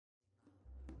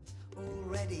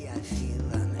Already I feel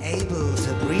unable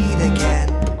to breathe again.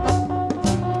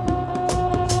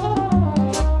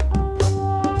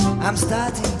 I'm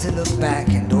starting to look back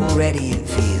and already it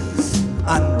feels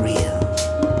unreal.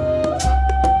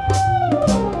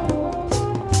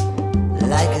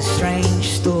 Like a strange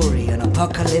story, an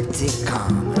apocalyptic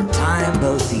calm, a time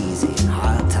both easy and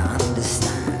hard to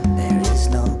understand. There is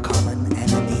no common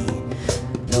enemy,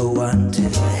 no one to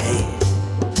hate.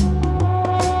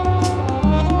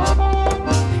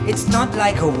 It's not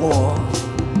like a war,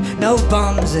 no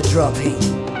bombs are dropping.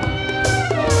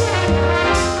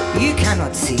 You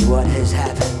cannot see what has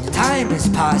happened, time is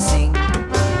passing.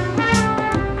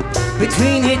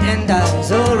 Between it and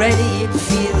us, already it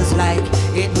feels like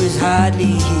it was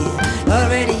hardly here.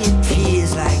 Already it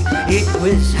feels like it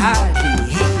was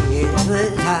hardly here. It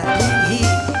was hardly here.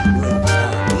 It was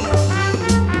hardly here.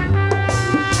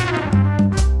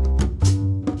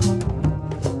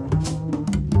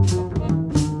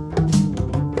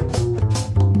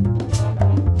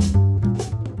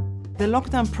 The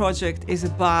Lockdown Project is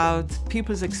about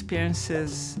people's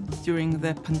experiences during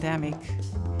the pandemic.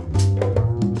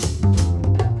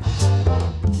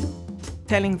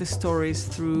 Telling the stories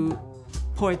through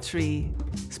poetry,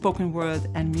 spoken word,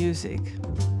 and music.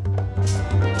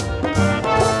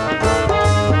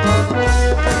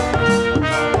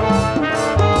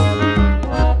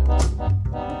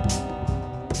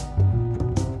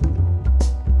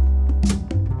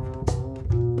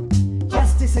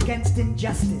 Justice against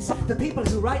injustice. The people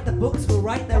who write the books will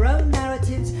write their own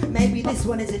narratives. Maybe this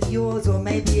one isn't yours, or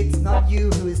maybe it's not you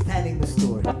who is telling the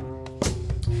story.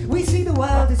 We see the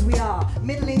world as we are,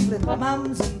 Middle England,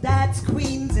 mums and dads,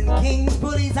 queens and kings,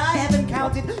 bullies I haven't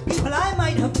counted, people I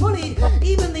might have bullied,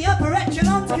 even the upper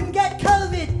echelons can get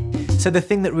COVID. So the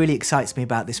thing that really excites me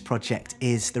about this project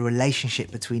is the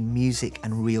relationship between music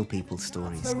and real people's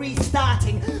stories. For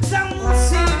restarting, some will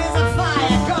see it as a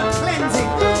fire, God cleansing.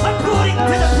 According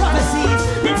to the prophecies,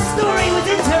 this story was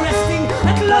interesting,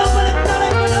 a global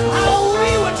acknowledgement of how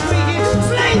we were treated,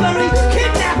 slavery,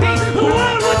 kidnapping, the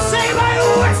world would say by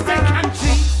Western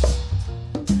countries.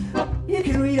 You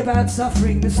can read about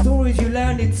suffering, the stories you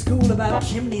learned in school about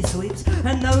chimney sweeps,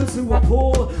 and those who were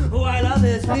poor, while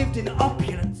others lived in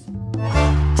opulence.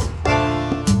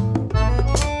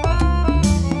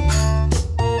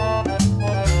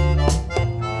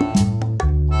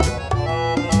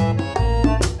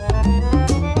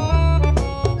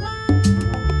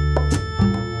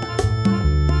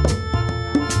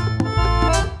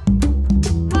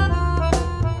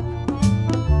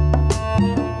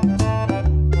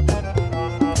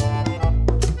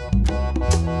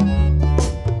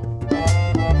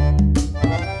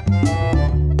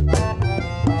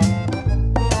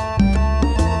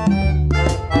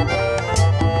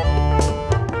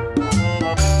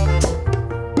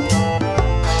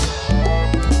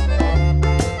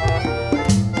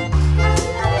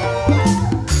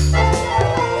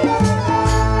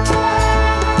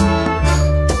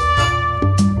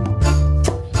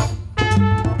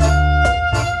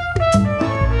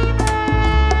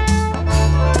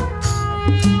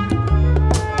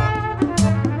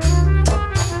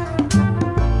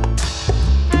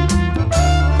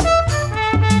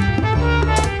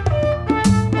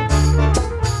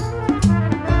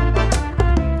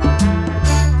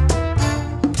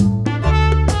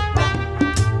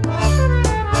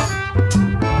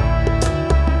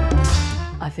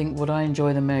 What I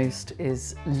enjoy the most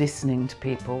is listening to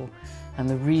people, and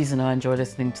the reason I enjoy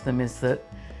listening to them is that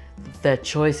their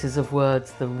choices of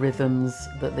words, the rhythms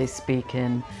that they speak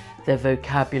in, their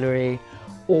vocabulary,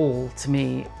 all to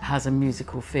me has a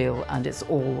musical feel, and it's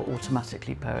all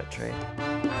automatically poetry.